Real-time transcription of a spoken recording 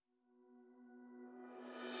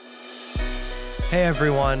Hey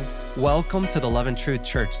everyone, welcome to the Love and Truth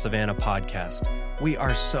Church Savannah podcast. We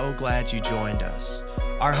are so glad you joined us.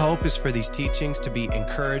 Our hope is for these teachings to be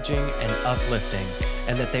encouraging and uplifting,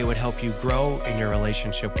 and that they would help you grow in your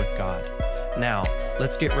relationship with God. Now,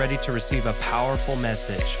 let's get ready to receive a powerful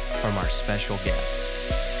message from our special guest.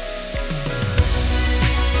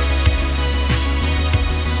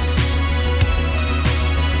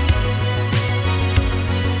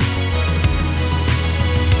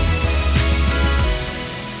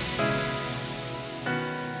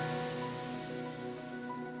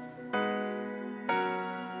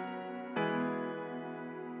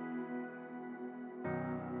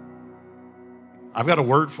 I've got a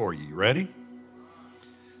word for you. You ready?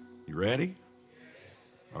 You ready?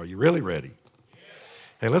 Are you really ready?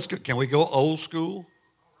 Hey, let's go. Can we go old school?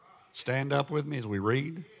 Stand up with me as we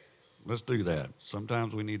read. Let's do that.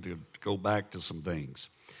 Sometimes we need to go back to some things.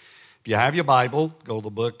 If you have your Bible, go to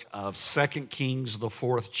the book of 2 Kings, the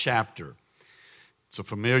 4th chapter. It's a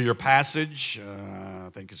familiar passage. I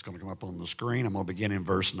think it's going to come up on the screen. I'm going to begin in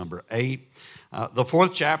verse number 8. The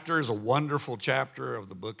 4th chapter is a wonderful chapter of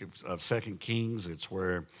the book of 2 Kings. It's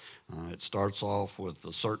where it starts off with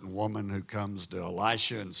a certain woman who comes to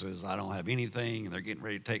Elisha and says, I don't have anything, and they're getting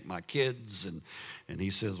ready to take my kids. And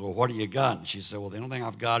he says, well, what do you got? And she said, well, the only thing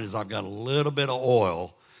I've got is I've got a little bit of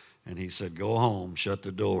oil. And he said, go home, shut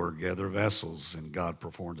the door, gather vessels, and God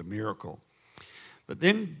performed a miracle. But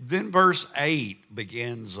then verse 8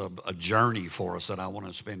 begins a journey for us that I want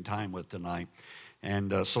to spend time with tonight.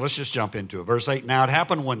 And so let's just jump into it. Verse 8, now it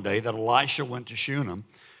happened one day that Elisha went to Shunem,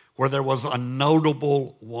 where there was a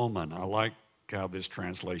notable woman. I like how this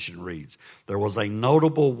translation reads. There was a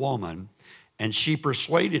notable woman, and she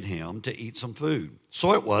persuaded him to eat some food.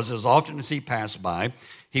 So it was, as often as he passed by,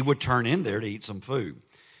 he would turn in there to eat some food.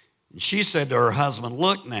 And she said to her husband,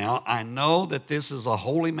 look now, I know that this is a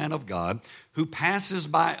holy man of God who passes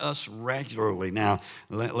by us regularly. Now,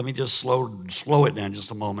 let me just slow it down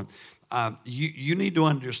just a moment. You need to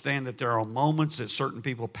understand that there are moments that certain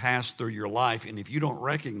people pass through your life, and if you don't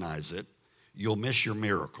recognize it, you'll miss your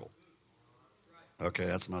miracle. Okay,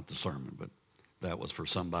 that's not the sermon, but that was for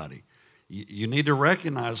somebody. You need to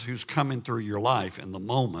recognize who's coming through your life in the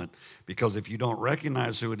moment, because if you don't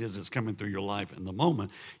recognize who it is that's coming through your life in the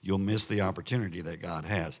moment, you'll miss the opportunity that God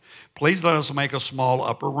has. Please let us make a small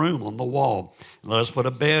upper room on the wall. Let us put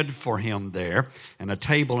a bed for him there, and a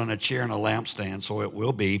table and a chair and a lampstand, so it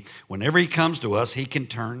will be, whenever he comes to us, he can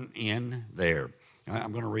turn in there.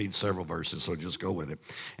 I'm going to read several verses, so just go with it.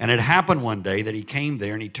 And it happened one day that he came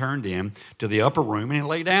there, and he turned in to the upper room, and he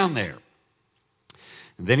lay down there.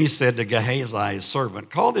 And then he said to Gehazi, his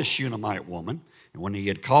servant, call this Shunammite woman. And when he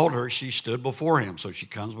had called her, she stood before him. So she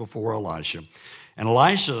comes before Elisha.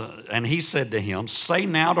 And he said to him, say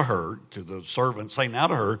now to her, to the servant, say now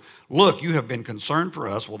to her, look, you have been concerned for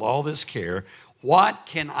us with all this care. What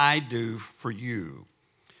can I do for you?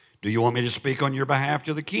 Do you want me to speak on your behalf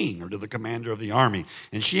to the king or to the commander of the army?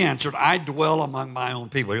 And she answered, I dwell among my own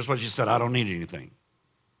people. Here's what she said, I don't need anything.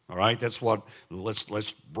 All right, that's what,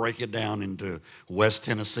 let's break it down into West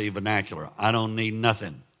Tennessee vernacular. I don't need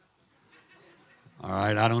nothing. All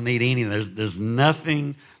right, I don't need anything. There's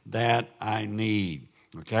nothing that I need,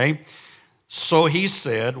 okay? So he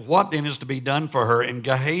said, what then is to be done for her? And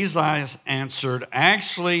Gehazi answered,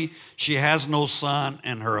 actually, she has no son,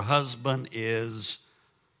 and her husband is,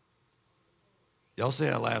 y'all say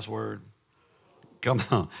that last word? Come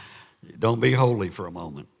on, don't be holy for a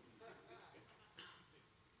moment.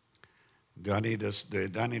 Do I need to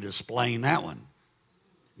explain that one?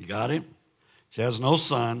 You got it? She has no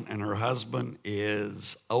son, and her husband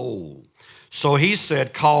is old. So he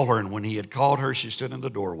said, call her. And when he had called her, she stood in the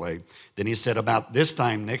doorway. Then he said, about this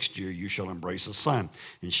time next year, you shall embrace a son.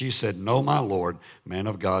 And she said, no, my Lord, man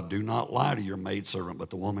of God, do not lie to your maidservant. But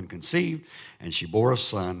the woman conceived, and she bore a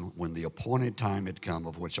son when the appointed time had come,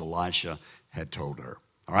 of which Elisha had told her.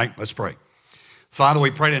 All right, let's pray. Father,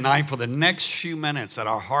 we pray tonight for the next few minutes that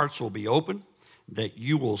our hearts will be open, that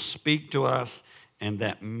you will speak to us, and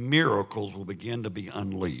that miracles will begin to be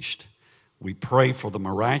unleashed. We pray for the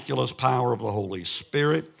miraculous power of the Holy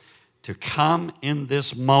Spirit to come in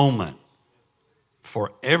this moment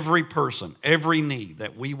for every person, every need,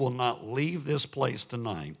 that we will not leave this place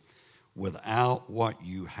tonight without what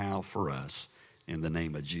you have for us. In the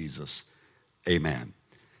name of Jesus, amen.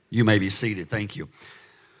 You may be seated. Thank you.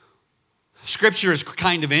 Scripture is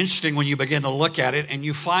kind of interesting when you begin to look at it, and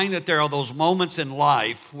you find that there are those moments in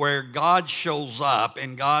life where God shows up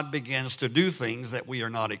and God begins to do things that we are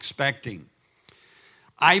not expecting.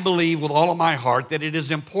 I believe with all of my heart that it is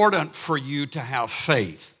important for you to have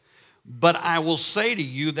faith. But I will say to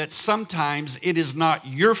you that sometimes it is not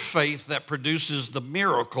your faith that produces the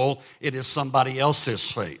miracle, it is somebody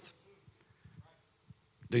else's faith.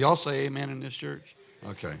 Do y'all say amen in this church?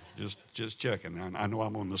 Okay, just checking. I know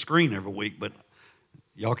I'm on the screen every week, but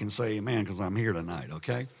y'all can say amen because I'm here tonight,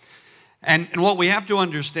 okay? And what we have to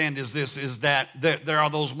understand is this, is that there are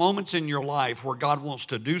those moments in your life where God wants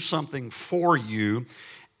to do something for you,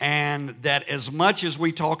 and that as much as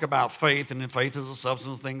we talk about faith, and faith is the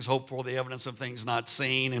substance of things hoped for, the evidence of things not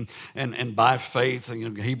seen, and by faith,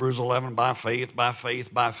 and Hebrews 11, by faith, by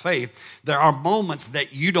faith, by faith, there are moments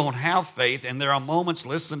that you don't have faith, and there are moments,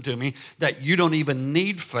 listen to me, that you don't even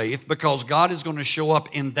need faith, because God is going to show up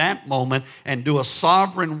in that moment and do a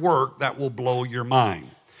sovereign work that will blow your mind.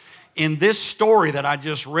 In this story that I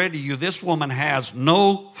just read to you, this woman has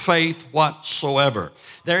no faith whatsoever.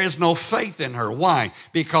 There is no faith in her. Why?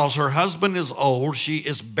 Because her husband is old, she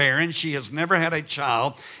is barren, she has never had a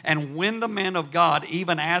child, and when the man of God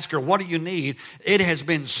even asked her, what do you need? It has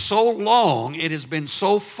been so long, it has been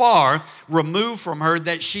so far removed from her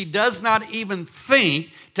that she does not even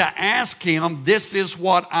think to ask him, this is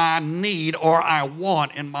what I need or I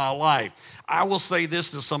want in my life. I will say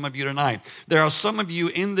this to some of you tonight. There are some of you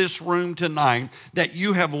in this room tonight that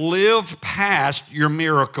you have lived past your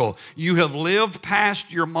miracle. You have lived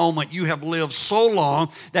past your moment. You have lived so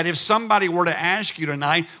long that if somebody were to ask you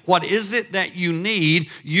tonight, what is it that you need?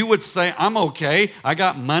 You would say, I'm okay. I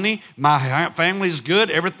got money. My family's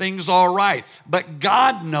good. Everything's all right. But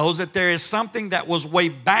God knows that there is something that was way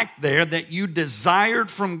back there that you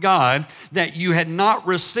desired from God that you had not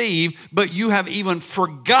received, but you have even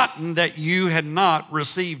forgotten that you had not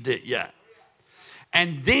received it yet.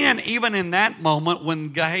 And then even in that moment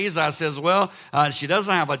when Gehazi says, well, she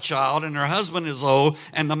doesn't have a child and her husband is old,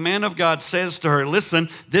 and the man of God says to her, listen,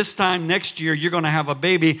 this time next year you're going to have a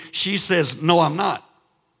baby. She says, no, I'm not.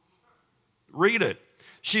 Read it.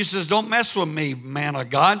 She says, don't mess with me, man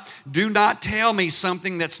of God. Do not tell me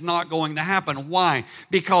something that's not going to happen. Why?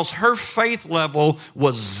 Because her faith level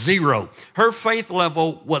was zero. Her faith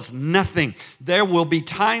level was nothing. There will be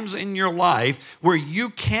times in your life where you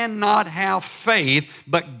cannot have faith,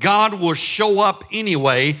 but God will show up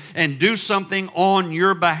anyway and do something on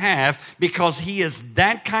your behalf, because He is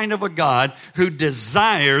that kind of a God who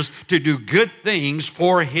desires to do good things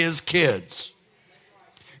for His kids.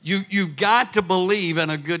 You've got to believe in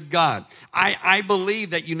a good God. I believe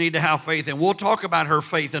that you need to have faith, and we'll talk about her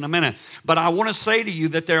faith in a minute. But I want to say to you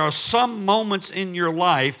that there are some moments in your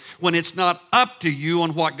life when it's not up to you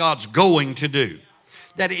on what God's going to do.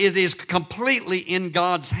 That it is completely in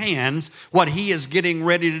God's hands what He is getting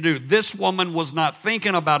ready to do. This woman was not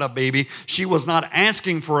thinking about a baby. She was not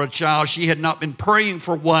asking for a child. She had not been praying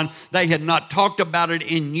for one. They had not talked about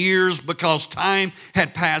it in years because time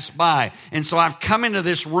had passed by. And so I've come into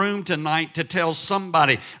this room tonight to tell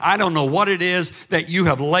somebody, I don't know what it is that you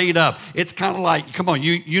have laid up. It's kind of like, come on,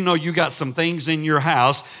 you know you got some things in your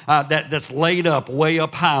house that's laid up way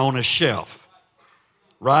up high on a shelf.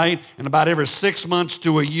 Right? And about every 6 months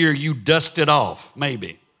to a year, you dust it off,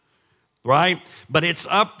 maybe. Right? But it's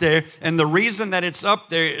up there, and the reason that it's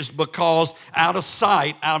up there is because out of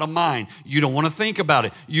sight, out of mind. You don't want to think about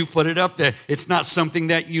it. You put it up there. It's not something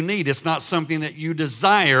that you need. It's not something that you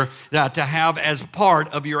desire to have as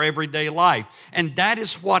part of your everyday life. And that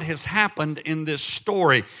is what has happened in this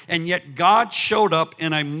story. And yet God showed up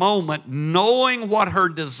in a moment knowing what her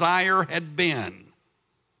desire had been,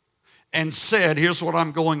 and said, here's what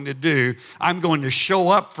I'm going to do. I'm going to show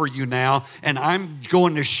up for you now, and I'm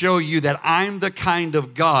going to show you that I'm the kind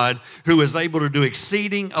of God who is able to do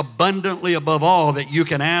exceeding abundantly above all that you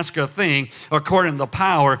can ask or think, according to the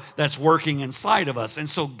power that's working inside of us. And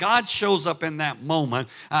so God shows up in that moment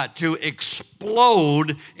to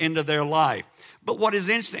explode into their life. But what is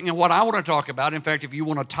interesting and what I want to talk about, in fact, if you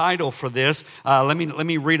want a title for this, let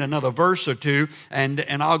me read another verse or two, and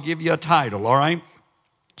I'll give you a title, all right?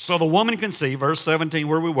 So the woman conceived, verse 17,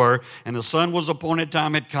 where we were, and the son was appointed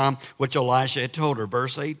time had come, which Elisha had told her,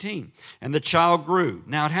 verse 18. And the child grew.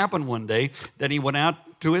 Now it happened one day that he went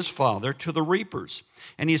out to his father, to the reapers.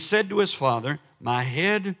 And he said to his father, my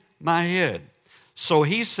head, my head. So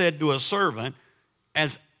he said to a servant,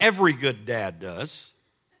 as every good dad does,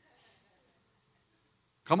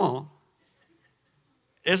 come on.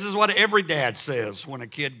 This is what every dad says when a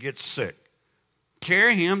kid gets sick.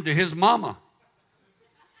 Carry him to his mama.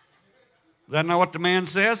 Is that not what the man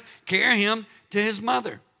says? Carry him to his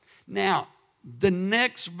mother. Now, the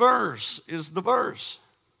next verse is the verse.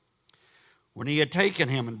 When he had taken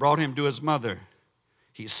him and brought him to his mother,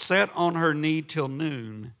 he sat on her knee till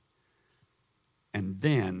noon and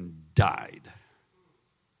then died.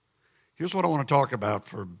 Here's what I want to talk about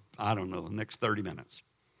for I don't know, the next 30 minutes.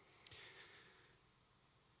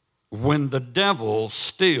 When the devil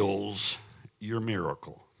steals your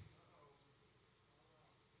miracle.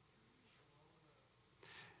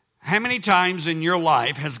 How many times in your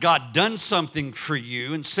life has God done something for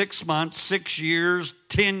you in 6 months, 6 years,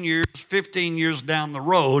 10 years, 15 years down the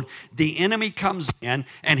road, the enemy comes in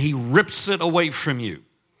and he rips it away from you.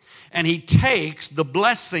 And he takes the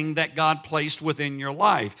blessing that God placed within your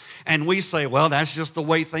life. And we say, well, that's just the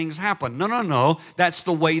way things happen. No. That's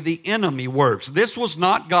the way the enemy works. This was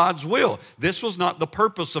not God's will. This was not the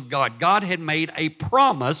purpose of God. God had made a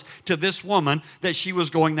promise to this woman that she was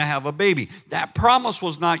going to have a baby. That promise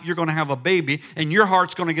was not you're going to have a baby and your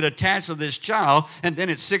heart's going to get attached to this child. And then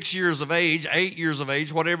at 6 years of age, 8 years of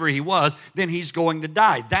age, whatever he was, then he's going to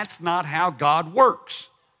die. That's not how God works.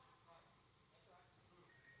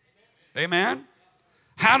 Amen?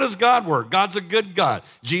 How does God work? God's a good God.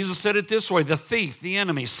 Jesus said it this way, the thief, the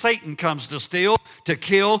enemy, Satan comes to steal, to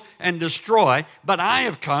kill, and destroy, but I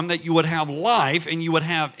have come that you would have life and you would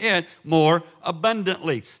have it more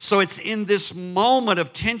abundantly. So it's in this moment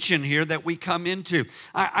of tension here that we come into.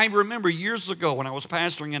 I remember years ago when I was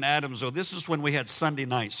pastoring in Adamsville, this is when we had Sunday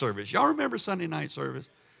night service. Y'all remember Sunday night service?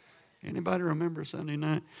 Anybody remember Sunday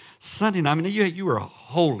night? Sunday night, I mean, you were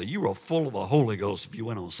holy. You were full of the Holy Ghost if you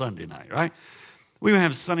went on Sunday night, right? We would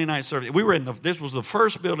have Sunday night service. This was the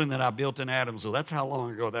first building that I built in Adamsville. That's how long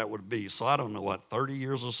ago that would be. So I don't know, 30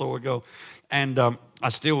 years or so ago. And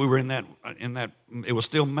we were in that, it was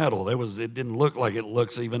still metal. It didn't look like it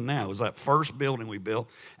looks even now. It was that first building we built.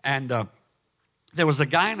 And there was a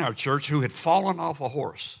guy in our church who had fallen off a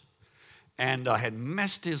horse and had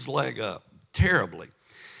messed his leg up terribly.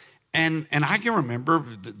 And I can remember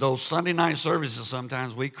those Sunday night services,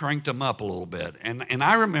 sometimes we cranked them up a little bit. And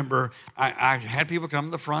I remember I had people come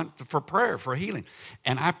to the front for prayer, for healing.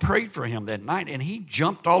 And I prayed for him that night, and he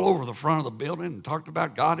jumped all over the front of the building and talked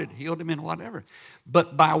about God had healed him and whatever.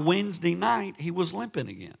 But by Wednesday night, he was limping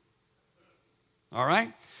again. All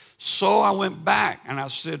right? So I went back and I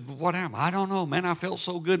said, what happened? I don't know, man. I felt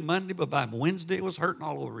so good Monday, but by Wednesday it was hurting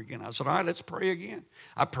all over again. I said, all right, let's pray again.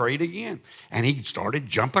 I prayed again. And he started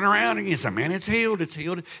jumping around again. He said, man, it's healed, it's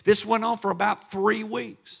healed. This went on for about 3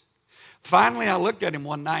 weeks. Finally, I looked at him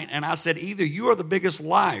one night and I said, either you are the biggest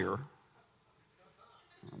liar.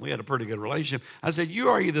 We had a pretty good relationship. I said, you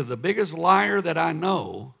are either the biggest liar that I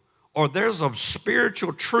know, or there's a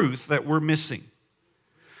spiritual truth that we're missing.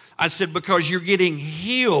 I said, because you're getting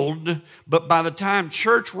healed, but by the time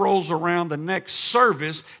church rolls around the next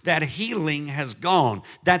service, that healing has gone.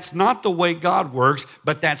 That's not the way God works,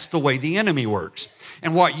 but that's the way the enemy works.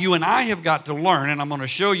 And what you and I have got to learn, and I'm going to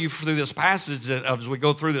show you through this passage as we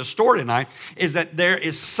go through this story tonight, is that there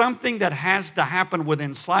is something that has to happen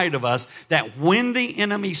within inside of us, that when the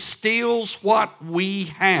enemy steals what we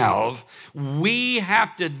have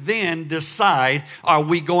to then decide, are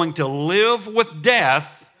we going to live with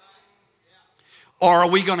death, or are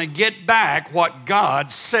we going to get back what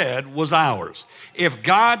God said was ours? If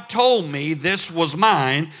God told me this was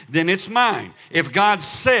mine, then it's mine. If God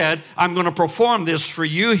said, I'm going to perform this for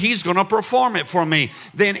you, he's going to perform it for me.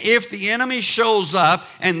 Then if the enemy shows up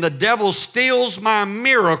and the devil steals my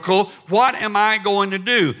miracle, what am I going to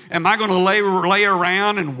do? Am I going to lay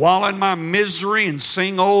around and wallow in my misery and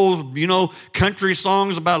sing old, country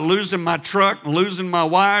songs about losing my truck and losing my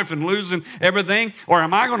wife and losing everything? Or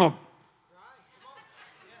am I going to,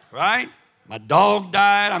 right? My dog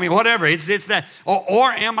died. I mean, whatever. It's that.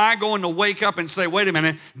 Or am I going to wake up and say, wait a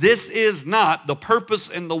minute, this is not the purpose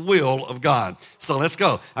and the will of God. So let's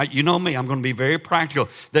go. You know me, I'm going to be very practical.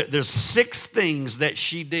 There's 6 things that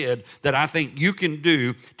she did that I think you can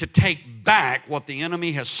do to take back what the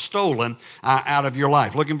enemy has stolen out of your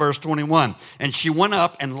life. Look in verse 21. And she went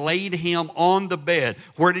up and laid him on the bed.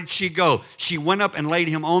 Where did she go? She went up and laid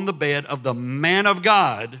him on the bed of the man of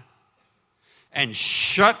God, and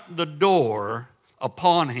shut the door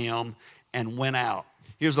upon him and went out.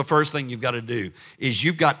 Here's the first thing you've got to do, is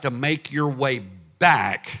you've got to make your way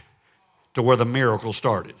back to where the miracle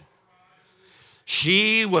started.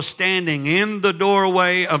 She was standing in the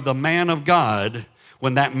doorway of the man of God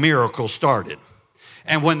when that miracle started.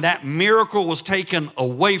 And when that miracle was taken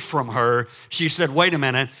away from her, she said, wait a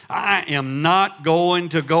minute, I am not going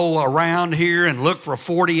to go around here and look for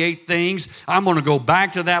 48 things. I'm going to go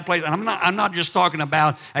back to that place. And I'm not just talking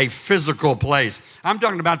about a physical place. I'm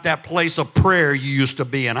talking about that place of prayer you used to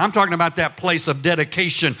be in. I'm talking about that place of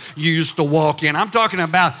dedication you used to walk in. I'm talking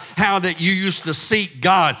about how that you used to seek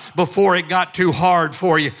God before it got too hard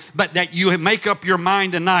for you. But that you make up your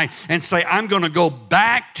mind tonight and say, I'm going to go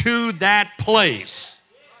back to that place.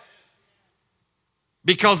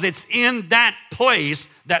 Because it's in that place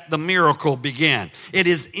that the miracle began. It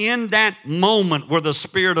is in that moment where the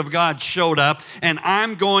Spirit of God showed up, and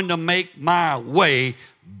I'm going to make my way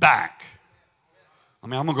back. I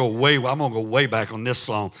mean, I'm gonna go way back on this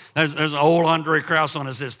song. There's an old Andre Crouch song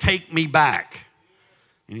that says, "Take me back."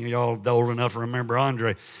 Any of y'all old enough to remember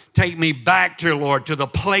Andre? Take me back, dear Lord, to the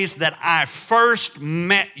place that I first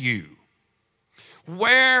met you.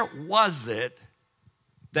 Where was it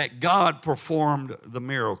that God performed the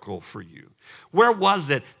miracle for you? Where was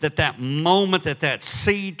it that moment that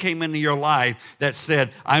seed came into your life that said,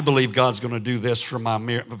 I believe God's going to do this for my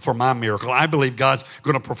miracle. I believe God's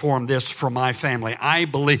going to perform this for my family. I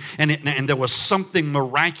believe, and there was something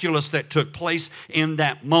miraculous that took place in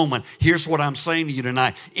that moment. Here's what I'm saying to you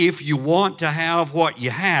tonight. If you want to have what you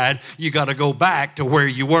had, you got to go back to where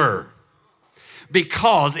you were.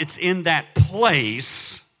 Because it's in that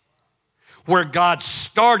place where God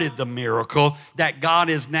started the miracle that God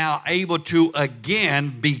is now able to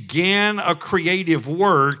again begin a creative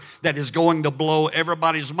work that is going to blow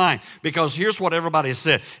everybody's mind. Because here's what everybody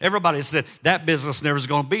said. Everybody said that business never is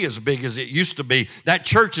going to be as big as it used to be. That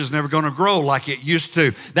church is never going to grow like it used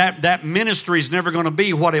to. That ministry is never going to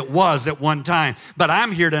be what it was at one time. But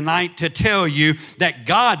I'm here tonight to tell you that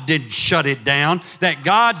God didn't shut it down, that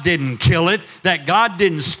God didn't kill it, that God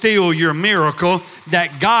didn't steal your miracle,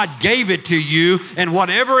 that God gave it to you, and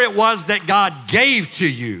whatever it was that God gave to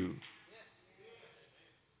you,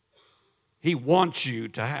 He wants you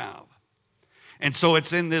to have. And so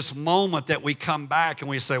it's in this moment that we come back and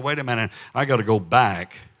we say, wait a minute, I got to go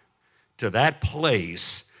back to that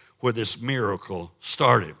place where this miracle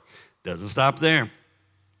started. Doesn't stop there.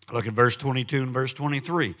 Look at verse 22 and verse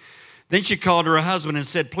 23. Then she called her husband and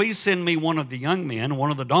said, please send me one of the young men, one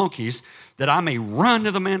of the donkeys, that I may run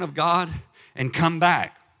to the man of God and come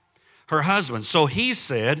back. Her husband. So he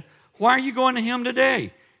said, why are you going to him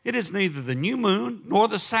today? It is neither the new moon nor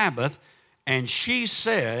the Sabbath. And she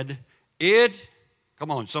said,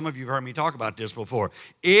 come on, some of you have heard me talk about this before.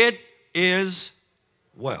 It is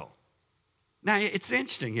well. Now, it's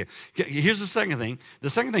interesting here. Here's the second thing. The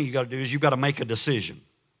second thing you got to do is you've got to make a decision.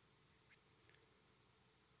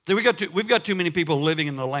 See, we've got too many people living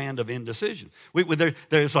in the land of indecision.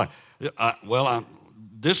 It's like,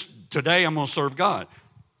 today I'm going to serve God.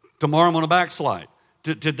 Tomorrow I'm going to backslide.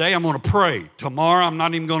 Today I'm going to pray. Tomorrow I'm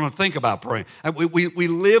not even going to think about praying. We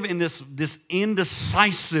live in this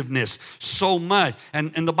indecisiveness so much.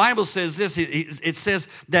 And the Bible says this. It says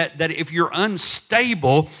that if you're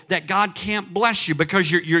unstable, that God can't bless you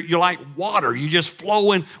because you're like water. You just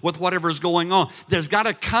flow in with whatever's going on. There's got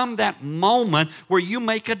to come that moment where you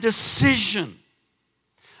make a decision.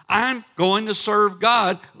 I'm going to serve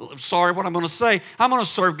God. Sorry what I'm going to say. I'm going to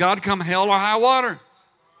serve God come hell or high water.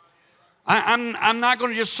 I'm not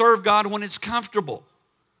going to just serve God when it's comfortable.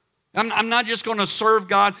 I'm not just going to serve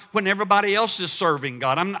God when everybody else is serving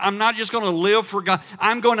God. I'm not just going to live for God.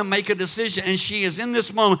 I'm going to make a decision. And she is in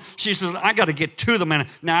this moment. She says, I got to get to the man.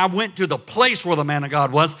 Now, I went to the place where the man of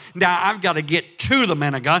God was. Now, I've got to get to the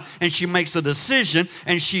man of God. And she makes a decision.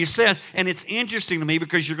 And she says, and it's interesting to me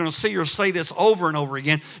because you're going to see her say this over and over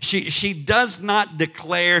again. She does not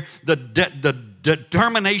declare the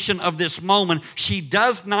determination of this moment. She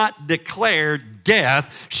does not declare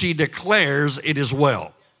death. She declares it is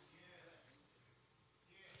well.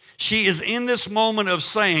 She is in this moment of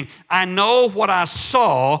saying, I know what I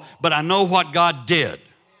saw, but I know what God did.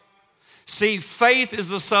 See, faith is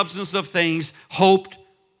the substance of things hoped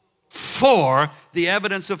for, the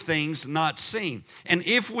evidence of things not seen. And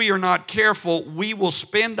if we are not careful, we will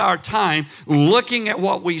spend our time looking at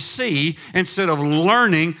what we see instead of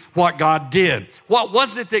learning what God did. What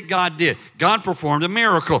was it that God did? God performed a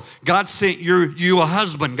miracle. God sent you a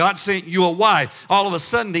husband. God sent you a wife. All of a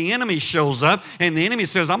sudden, the enemy shows up, and the enemy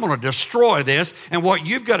says, I'm going to destroy this. And what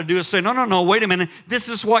you've got to do is say, no, wait a minute. This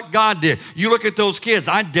is what God did. You look at those kids.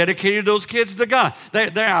 I dedicated those kids to God.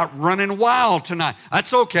 They're out running wild tonight.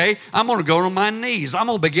 That's okay. I'm going to go to my knees. I'm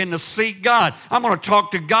going to begin to seek God. I'm going to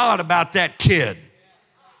talk to God about that kid.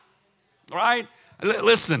 All right?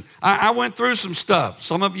 Listen, I went through some stuff.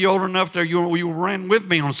 Some of you old enough there, you ran with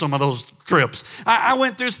me on some of those trips. I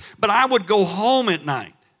went through, but I would go home at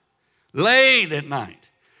night, late at night,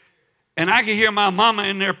 and I could hear my mama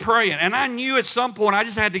in there praying. And I knew at some point I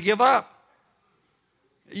just had to give up.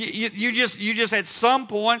 You just at some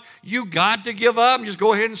point, you got to give up and just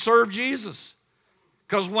go ahead and serve Jesus.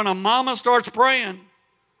 Because when a mama starts praying,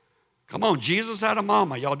 come on, Jesus had a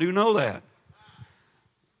mama. Y'all do know that.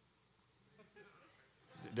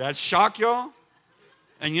 Did that shock y'all?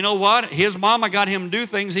 And you know what? His mama got him to do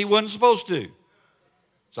things he wasn't supposed to.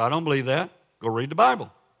 So I don't believe that. Go read the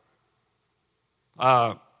Bible.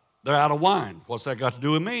 they're out of wine. What's that got to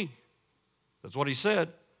do with me? That's what he said.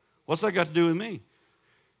 What's that got to do with me?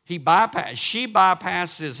 She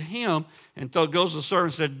bypasses him and goes to the servant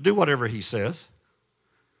and said, do whatever he says.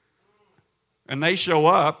 And they show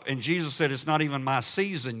up, and Jesus said, it's not even my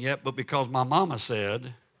season yet, but because my mama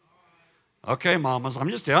said, okay, mamas, I'm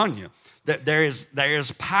just telling you that there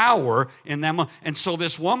is power in that. And so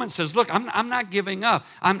this woman says, look, I'm not giving up.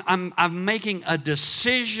 I'm making a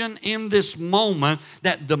decision in this moment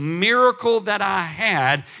that the miracle that I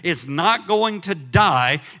had is not going to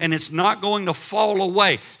die and it's not going to fall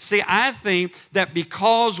away. See, I think that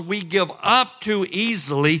because we give up too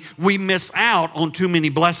easily, we miss out on too many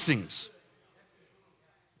blessings.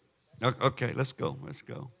 Okay, let's go.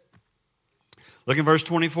 Look at verse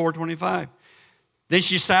 24, 25. Then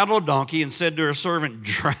she saddled a donkey and said to her servant,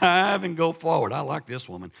 drive and go forward. I like this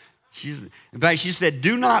woman. In fact, she said,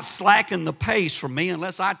 do not slacken the pace for me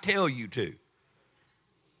unless I tell you to.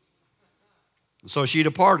 So she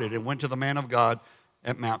departed and went to the man of God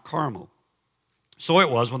at Mount Carmel. So it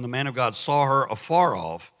was when the man of God saw her afar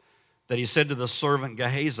off that he said to the servant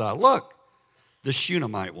Gehazi, look, the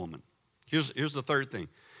Shunammite woman. Here's the third thing.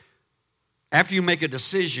 After you make a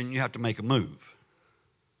decision, you have to make a move.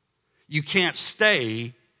 You can't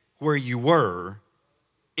stay where you were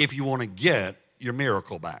if you want to get your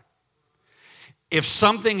miracle back. If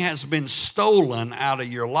something has been stolen out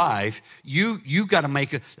of your life, you got to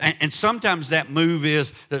make it. And sometimes that move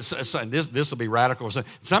is, this will be radical.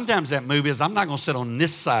 Sometimes that move is, I'm not going to sit on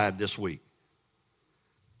this side this week.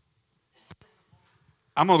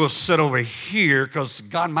 I'm going to go sit over here because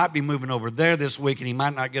God might be moving over there this week and he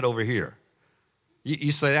might not get over here.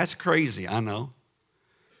 You say, that's crazy. I know.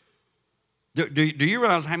 Do you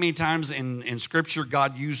realize how many times in Scripture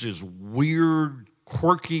God uses weird,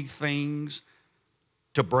 quirky things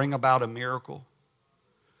to bring about a miracle?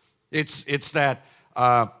 It's that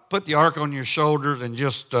put the ark on your shoulders and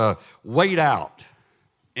just wade out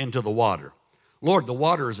into the water. Lord, the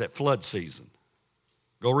water is at flood season.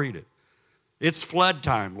 Go read it. It's flood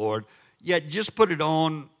time, Lord. Yet just put it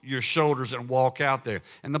on your shoulders and walk out there.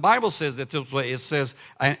 And the Bible says that this way. It says,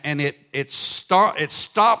 and it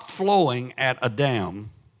stopped flowing at a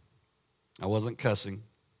dam. I wasn't cussing.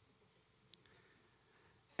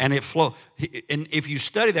 And it flowed. And if you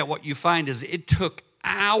study that, what you find is it took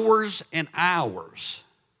hours and hours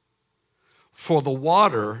for the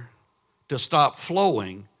water to stop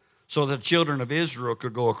flowing so the children of Israel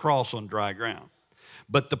could go across on dry ground.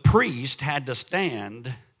 But the priest had to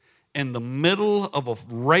stand in the middle of a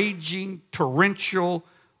raging torrential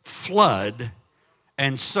flood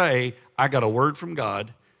and say, I got a word from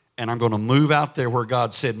God and I'm going to move out there where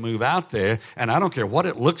God said move out there, and I don't care what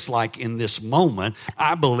it looks like in this moment.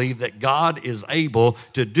 I believe that God is able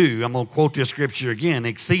to do, I'm going to quote this scripture again,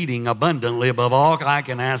 exceeding abundantly above all I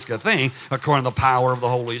can ask a thing according to the power of the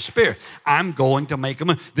Holy Spirit. I'm going to make a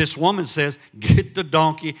move. This woman says, get the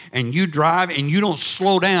donkey and you drive and you don't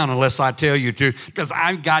slow down unless I tell you to, because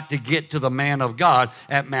I've got to get to the man of God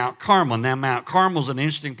at Mount Carmel. Now, Mount Carmel is an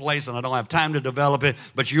interesting place and I don't have time to develop it,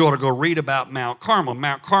 but you ought to go read about Mount Carmel.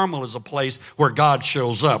 Mount Carmel is a place where God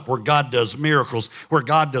shows up, where God does miracles, where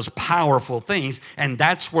God does powerful things, and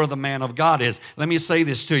that's where the man of God is. Let me say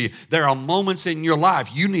this to you. There are moments in your life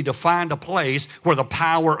you need to find a place where the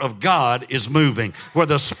power of God is moving, where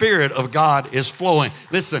the Spirit of God is flowing.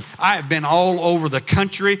 Listen, I have been all over the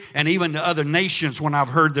country and even to other nations when I've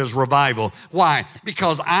heard there's revival. Why?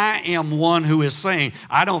 Because I am one who is saying,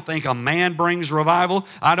 I don't think a man brings revival.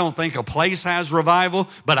 I don't think a place has revival,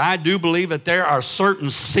 but I do believe that there are certain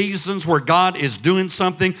seasons where God is doing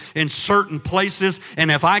something in certain places, and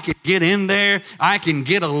if I can get in there, I can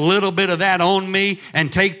get a little bit of that on me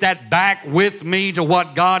and take that back with me to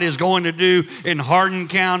what God is going to do in Hardin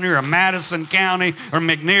County or Madison County or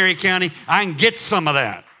McNairy County. I can get some of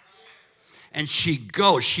that. And she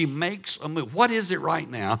makes a move. What is it right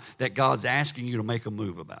now that God's asking you to make a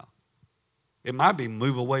move about? It might be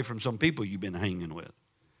move away from some people you've been hanging with.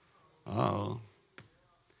 Oh.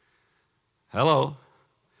 Hello.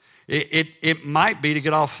 It might be to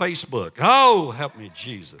get off Facebook. Oh, help me,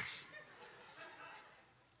 Jesus.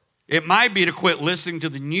 It might be to quit listening to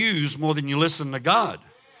the news more than you listen to God.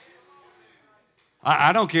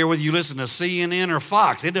 I don't care whether you listen to CNN or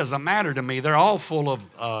Fox. It doesn't matter to me. They're all full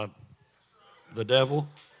of the devil.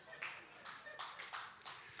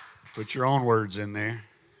 Put your own words in there.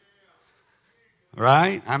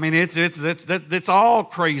 Right? I mean, it's all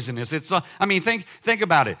craziness. Think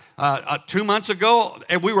about it. 2 months ago,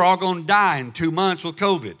 we were all going to die in 2 months with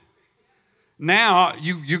COVID. Now,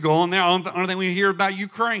 you go on there, only thing we hear about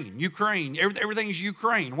Ukraine, everything is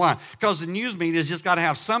Ukraine. Why? Because the news media has just got to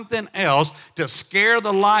have something else to scare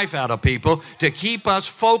the life out of people, to keep us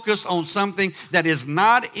focused on something that is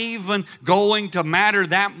not even going to matter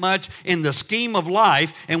that much in the scheme of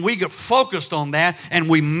life, and we get focused on that, and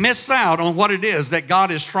we miss out on what it is that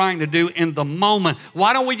God is trying to do in the moment.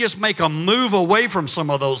 Why don't we just make a move away from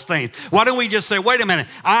some of those things? Why don't we just say, wait a minute,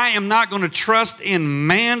 I am not going to trust in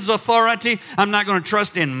man's authority. I'm not going to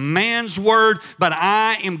trust in man's word, but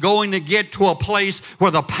I am going to get to a place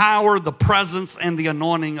where the power, the presence, and the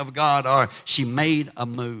anointing of God are. She made a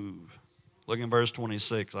move. Look in verse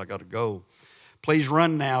 26. I got to go. Please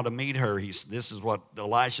run now to meet her. This is what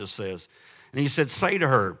Elisha says. And he said, say to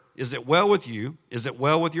her, is it well with you? Is it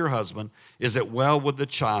well with your husband? Is it well with the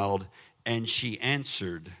child? And she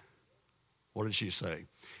answered, what did she say?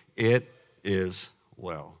 It is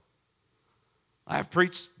well. I have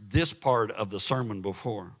preached this part of the sermon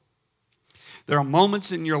before. There are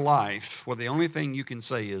moments in your life where the only thing you can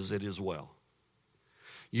say is, it is well.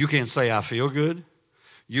 You can't say, I feel good.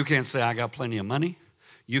 You can't say, I got plenty of money.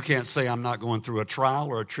 You can't say, I'm not going through a trial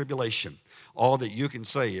or a tribulation. All that you can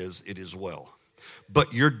say is, it is well.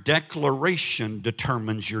 But your declaration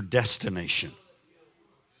determines your destination.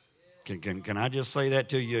 Can I just say that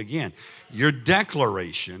to you again? Your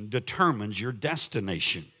declaration determines your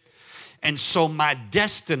destination. And so my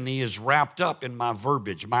destiny is wrapped up in my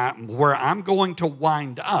verbiage. Where I'm going to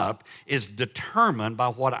wind up is determined by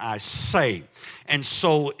what I say. And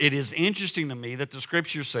so it is interesting to me that the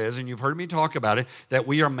scripture says, and you've heard me talk about it, that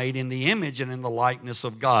we are made in the image and in the likeness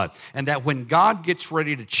of God. And that when God gets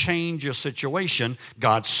ready to change a situation,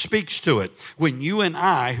 God speaks to it. When you and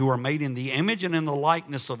I, who are made in the image and in the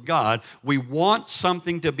likeness of God, we want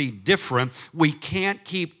something to be different. We can't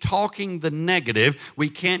keep talking the negative. We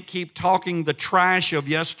can't keep talking the trash of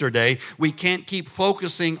yesterday. We can't keep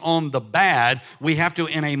focusing on the bad. We have to,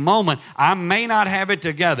 in a moment, I may not have it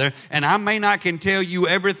together, and I may not can tell you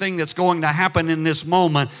everything that's going to happen in this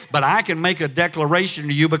moment, but I can make a declaration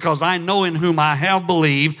to you because I know in whom I have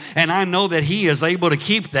believed, and I know that he is able to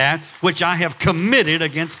keep that which I have committed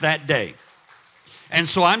against that day. And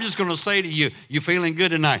so I'm just going to say to you, you feeling good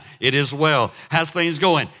tonight? It is well. How's things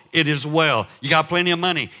going? It is well. You got plenty of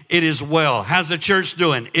money? It is well. How's the church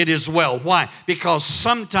doing? It is well. Why? Because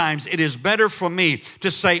sometimes it is better for me to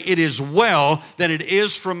say it is well than it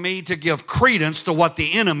is for me to give credence to what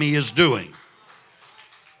the enemy is doing.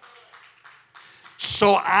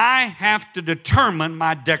 So I have to determine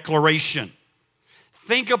my declaration.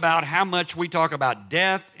 Think about how much we talk about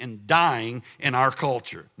death and dying in our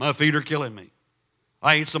culture. My feet are killing me.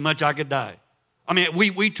 I ate so much I could die. I mean,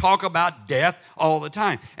 we talk about death all the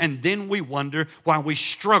time. And then we wonder why we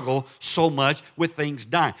struggle so much with things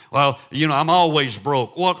dying. Well, I'm always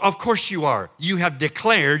broke. Well, of course you are. You have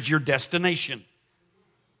declared your destination.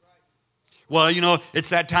 Well, it's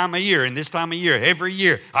that time of year, and this time of year, every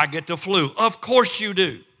year, I get the flu. Of course you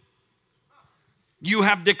do. You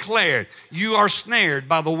have declared. You are snared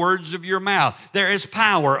by the words of your mouth. There is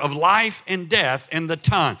power of life and death in the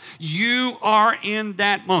tongue. You are in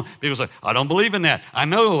that moment. People say, I don't believe in that. I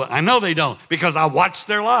know they don't, because I watch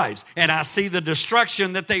their lives, and I see the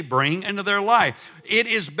destruction that they bring into their life. It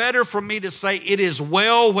is better for me to say it is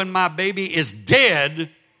well when my baby is dead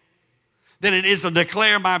than it is to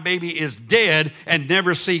declare my baby is dead and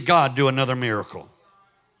never see God do another miracle.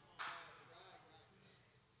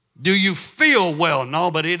 Do you feel well? No,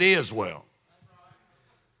 but it is well.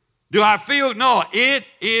 Do I feel? No, it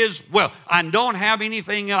is well. I don't have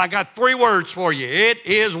anything. I got 3 words for you. It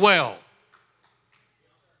is well.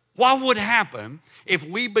 What would happen if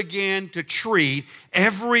we began to treat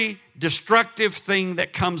every destructive thing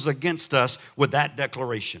that comes against us with that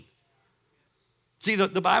declaration? See,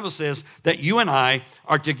 the Bible says that you and I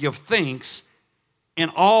are to give thanks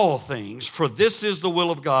in all things, for this is the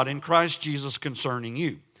will of God in Christ Jesus concerning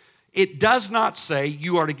you. It does not say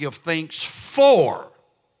you are to give thanks for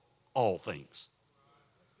all things.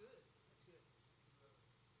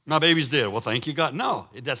 My baby's dead. Well, thank you, God. No,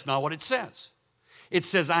 that's not what it says. It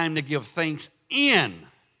says I am to give thanks in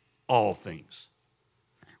all things.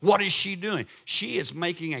 What is she doing? She is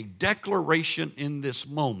making a declaration in this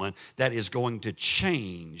moment that is going to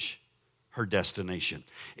change her destination.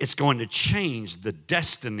 It's going to change the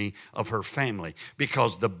destiny of her family,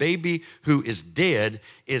 because the baby who is dead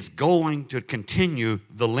is going to continue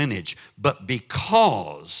the lineage. But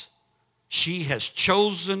because She has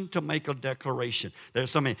chosen to make a declaration. There's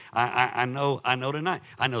something I know tonight.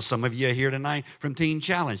 I know some of you are here tonight from Teen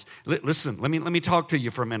Challenge. Listen, let me talk to you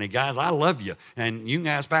for a minute, guys. I love you. And you can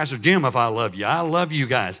ask Pastor Jim if I love you. I love you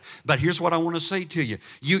guys. But here's what I want to say to you.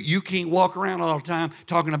 You can't walk around all the time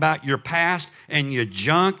talking about your past and your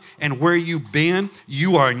junk and where you've been.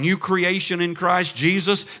 You are a new creation in Christ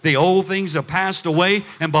Jesus. The old things have passed away,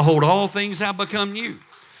 and behold, all things have become new.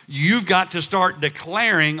 You've got to start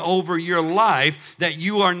declaring over your life that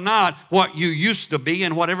you are not what you used to be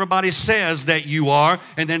and what everybody says that you are,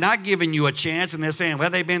 and they're not giving you a chance, and they're saying, well,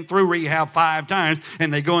 they've been through rehab 5 times,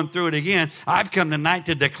 and they're going through it again. I've come tonight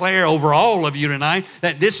to declare over all of you tonight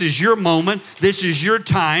that this is your moment, this is your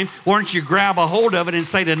time. Why don't you grab a hold of it and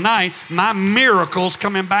say, tonight, my miracle's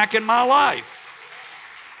coming back in my life.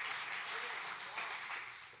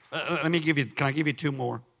 Can I give you 2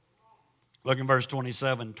 more? Look in verse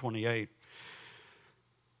 27, 28.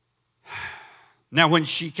 Now, when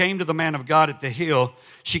she came to the man of God at the hill,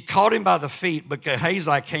 she caught him by the feet, but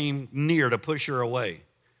Gehazi came near to push her away.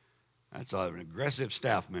 That's an aggressive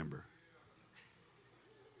staff member.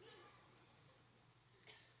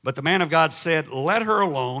 But the man of God said, let her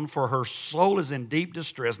alone, for her soul is in deep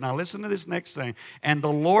distress. Now, listen to this next thing. And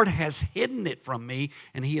the Lord has hidden it from me,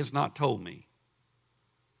 and he has not told me.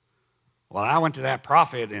 Well, I went to that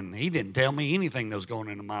prophet, and he didn't tell me anything that was going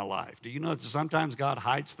into my life. Do you know that sometimes God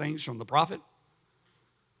hides things from the prophet?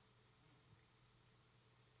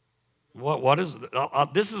 What is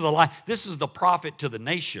this is a lie. This is the prophet to the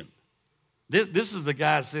nation. This is the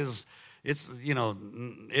guy that says it's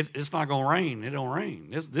not going to rain. It don't rain.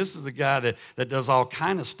 This is the guy that does all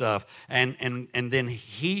kind of stuff, and then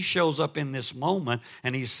he shows up in this moment,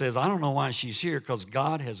 and he says, I don't know why she's here, because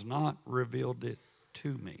God has not revealed it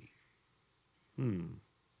to me.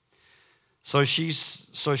 So she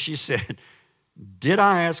said, did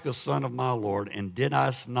I ask a son of my Lord, and did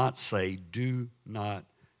I not say, do not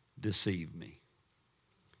deceive me?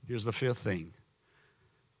 Here's the 5th thing.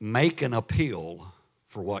 Make an appeal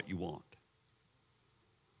for what you want.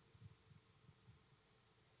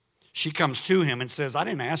 She comes to him and says, I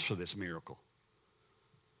didn't ask for this miracle.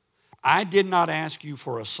 I did not ask you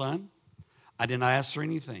for a son. I did not ask for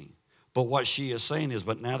anything. But what she is saying is,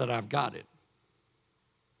 but now that I've got it,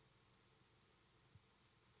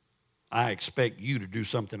 I expect you to do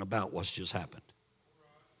something about what's just happened.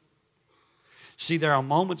 See, there are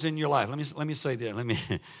moments in your life. Let me say that.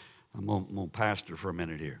 I'm going to pastor for a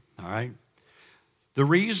minute here, all right? The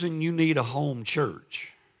reason you need a home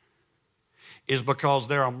church is because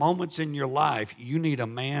there are moments in your life you need a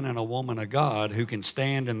man and a woman of God who can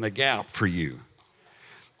stand in the gap for you.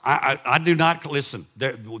 I do not, listen,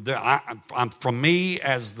 from me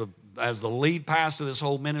as the lead pastor of this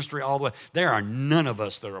whole ministry all the way, there are none of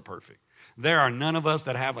us that are perfect. There are none of us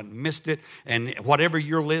that haven't missed it. And whatever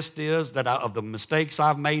your list is of the mistakes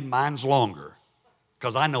I've made, mine's longer,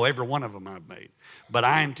 because I know every one of them I've made. But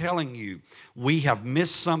I am telling you, we have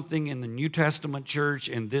missed something in the New Testament church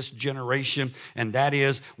in this generation, and that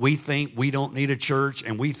is we think we don't need a church,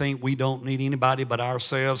 and we think we don't need anybody but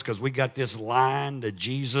ourselves, because we got this line to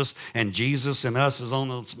Jesus, and Jesus and us is on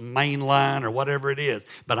the main line or whatever it is.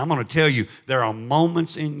 But I'm going to tell you, there are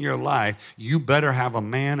moments in your life you better have a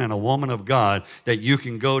man and a woman of God that you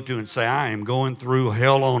can go to and say, I am going through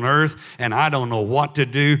hell on earth, and I don't know what to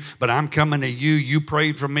do, but I'm coming to you. You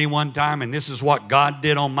prayed for me one time, and this is what God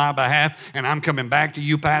did on my behalf, and I'm coming back to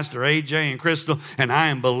you, Pastor AJ and Crystal, and I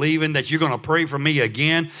am believing that you're going to pray for me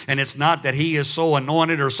again. And it's not that he is so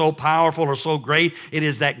anointed or so powerful or so great. It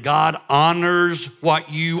is that God honors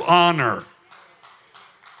what you honor.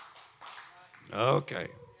 Okay.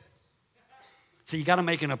 So you got to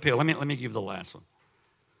make an appeal. Let me give you the last one.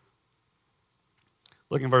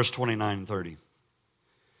 Look in verse 29 and 30.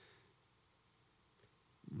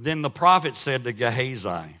 Then the prophet said to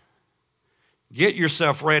Gehazi, get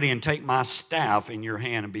yourself ready and take my staff in your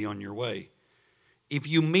hand and be on your way. If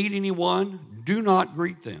you meet anyone, do not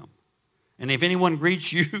greet them. And if anyone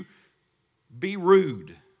greets you, be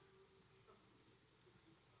rude.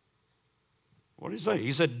 What did he say?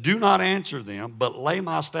 He said, do not answer them, but lay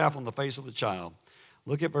my staff on the face of the child.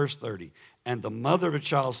 Look at verse 30. And the mother of the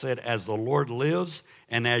child said, as the Lord lives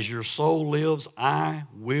and as your soul lives, I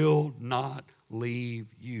will not leave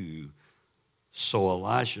you. So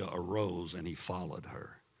Elisha arose and he followed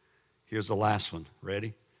her. Here's the last one.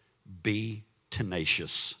 Ready? Be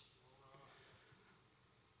tenacious.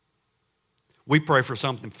 We pray for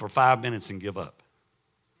something for 5 minutes and give up.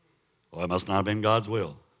 Well, it must not have been God's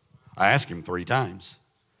will. I asked him 3 times.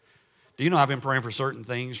 Do you know I've been praying for certain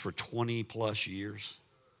things for 20 plus years?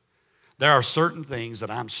 There are certain things that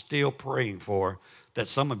I'm still praying for that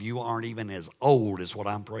some of you aren't even as old as what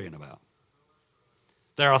I'm praying about.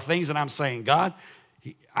 There are things that I'm saying, God,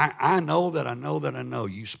 I know that I know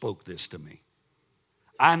you spoke this to me.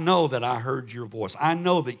 I know that I heard your voice. I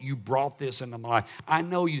know that you brought this into my life. I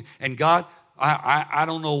know you. And God, I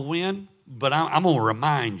don't know when, but I'm going to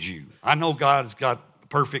remind you. I know God's got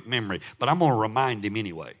perfect memory, but I'm going to remind him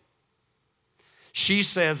anyway. She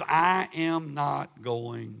says, I am not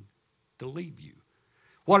going to leave you.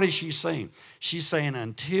 What is she saying? She's saying,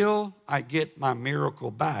 until I get my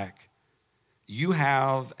miracle back, you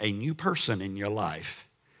have a new person in your life.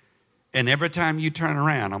 And every time you turn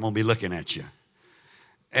around, I'm going to be looking at you.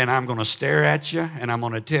 And I'm going to stare at you, and I'm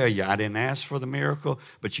going to tell you, I didn't ask for the miracle,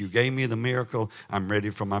 but you gave me the miracle. I'm ready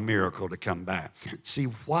for my miracle to come back. See,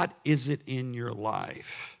 what is it in your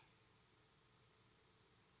life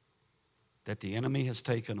that the enemy has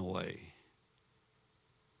taken away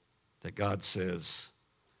that God says,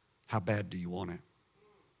 how bad do you want it?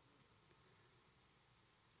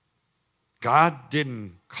 God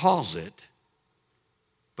didn't cause it,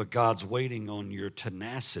 but God's waiting on your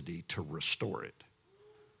tenacity to restore it.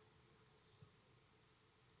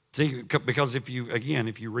 See, because if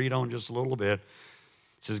you read on just a little bit, it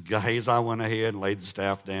says, Gehazi went ahead and laid the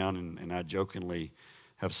staff down, and I jokingly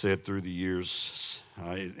have said through the years,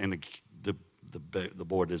 and the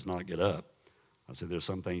boy does not get up. I said, there's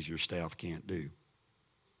some things your staff can't do.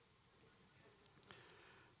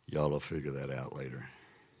 Y'all will figure that out later.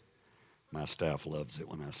 My staff loves it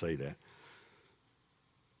when I say that.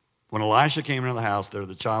 When Elisha came into the house, there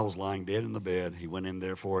the child was lying dead in the bed. He went in,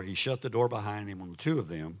 therefore, he shut the door behind him on the two of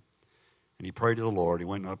them, and he prayed to the Lord. He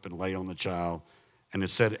went up and laid on the child, and it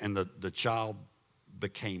said, and the child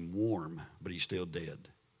became warm, but he's still dead.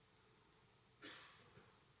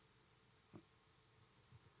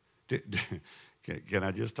 Can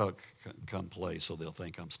I just come play so they'll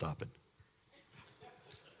think I'm stopping?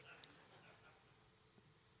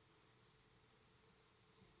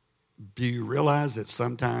 Do you realize that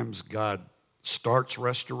sometimes God starts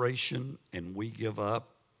restoration and we give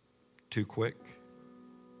up too quick?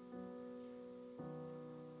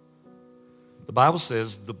 The Bible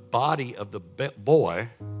says the body of the boy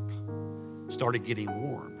started getting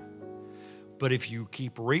warm. But if you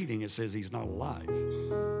keep reading, it says he's not alive.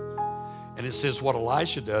 And it says what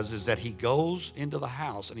Elisha does is that he goes into the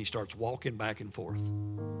house and he starts walking back and forth.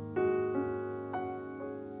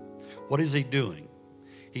 What is he doing?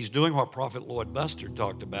 He's doing what Prophet Lloyd Bustard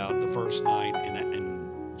talked about the first night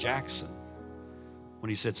in Jackson, when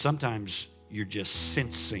he said sometimes you're just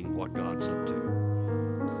sensing what God's up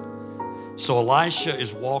to. So Elisha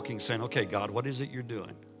is walking saying, okay, God, what is it you're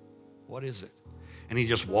doing? What is it? And he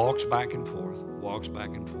just walks back and forth, walks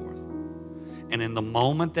back and forth. And in the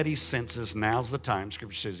moment that he senses, now's the time,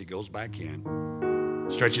 Scripture says he goes back in,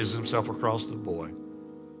 stretches himself across the boy.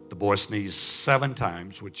 The boy sneezed 7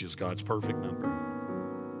 times, which is God's perfect number.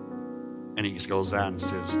 And he just goes out and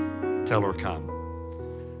says, tell her come.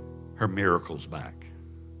 Her miracle's back.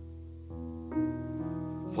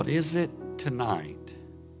 What is it tonight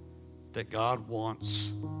that God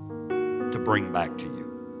wants to bring back to you?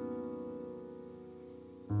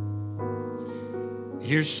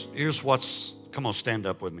 Here's what's, come on, stand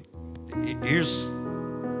up with me. Here's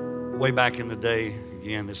way back in the day,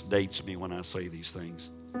 again, this dates me when I say these things.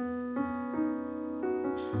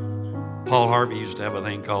 Paul Harvey used to have a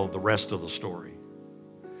thing called the rest of the story.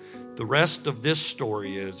 The rest of this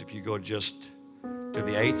story is, if you go just to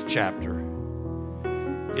the 8th chapter,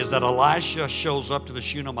 is that Elisha shows up to the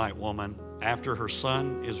Shunammite woman after her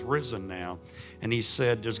son is risen now, and he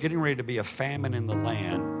said, there's getting ready to be a famine in the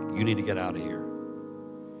land. You need to get out of here.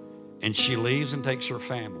 And she leaves and takes her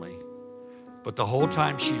family. But the whole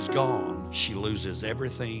time she's gone, she loses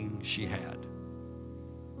everything she had.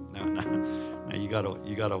 Now you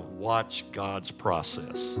gotta watch God's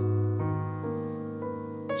process.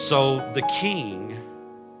 So the king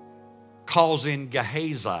calls in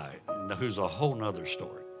Gehazi, who's a whole nother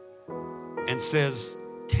story, and says,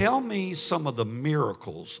 tell me some of the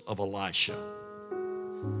miracles of Elisha.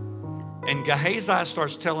 And Gehazi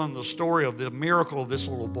starts telling the story of the miracle of this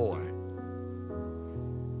little boy.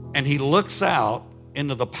 And he looks out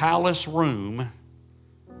into the palace room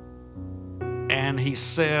and he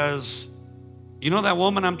says, you know that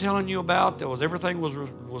woman I'm telling you about that was everything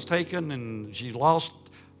was taken and she lost?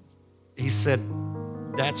 He said,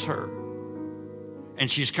 that's her. And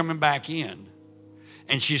she's coming back in.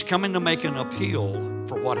 And she's coming to make an appeal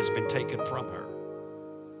for what has been taken from her.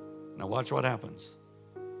 Now watch what happens.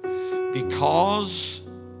 Because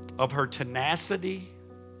of her tenacity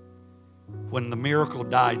when the miracle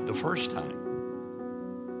died the first time,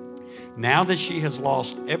 now that she has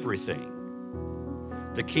lost everything,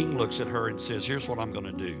 the king looks at her and says, here's what I'm going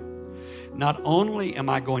to do. Not only am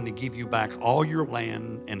I going to give you back all your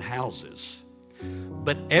land and houses,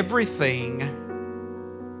 but everything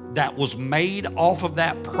that was made off of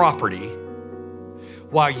that property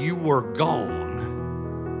while you were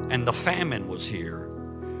gone and the famine was here,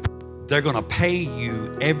 they're going to pay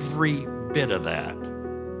you every bit of that.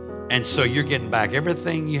 And so you're getting back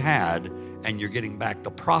everything you had, and you're getting back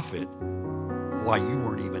the profit while you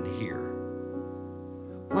weren't even here.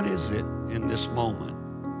 What is it in this moment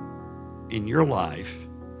in your life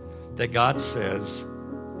that God says,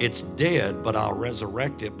 it's dead, but I'll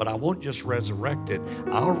resurrect it, but I won't just resurrect it,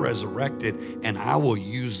 I'll resurrect it and I will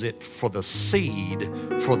use it for the seed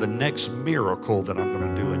for the next miracle that I'm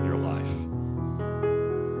going to do in your life?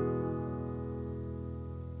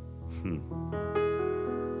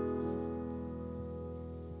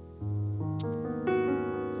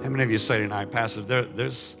 How many of you say tonight, Pastor,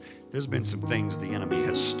 there's been some things the enemy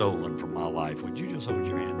has stolen from my life? Would you just hold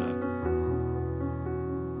your hand up?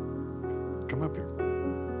 Come up here.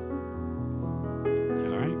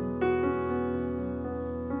 All right.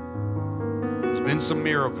 There's been some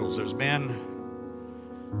miracles. There's been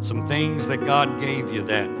some things that God gave you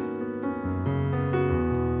that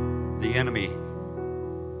the enemy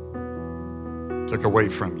took away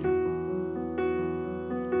from you.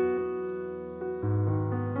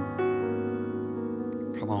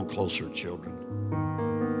 Come on closer, children.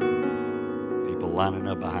 People lining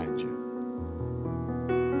up behind you.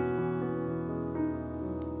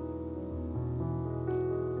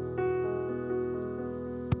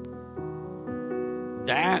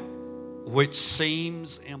 That which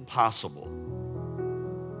seems impossible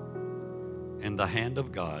in the hand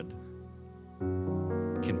of God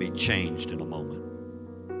can be changed in a moment.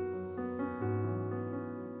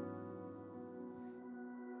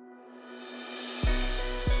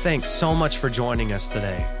 Thanks so much for joining us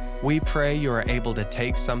today. We pray you are able to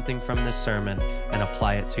take something from this sermon and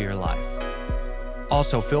apply it to your life.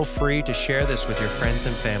 Also, feel free to share this with your friends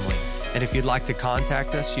and family. And if you'd like to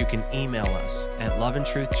contact us, you can email us at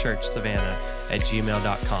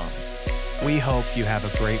loveandtruthchurchsavannah@gmail.com. We hope you have a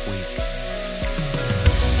great week.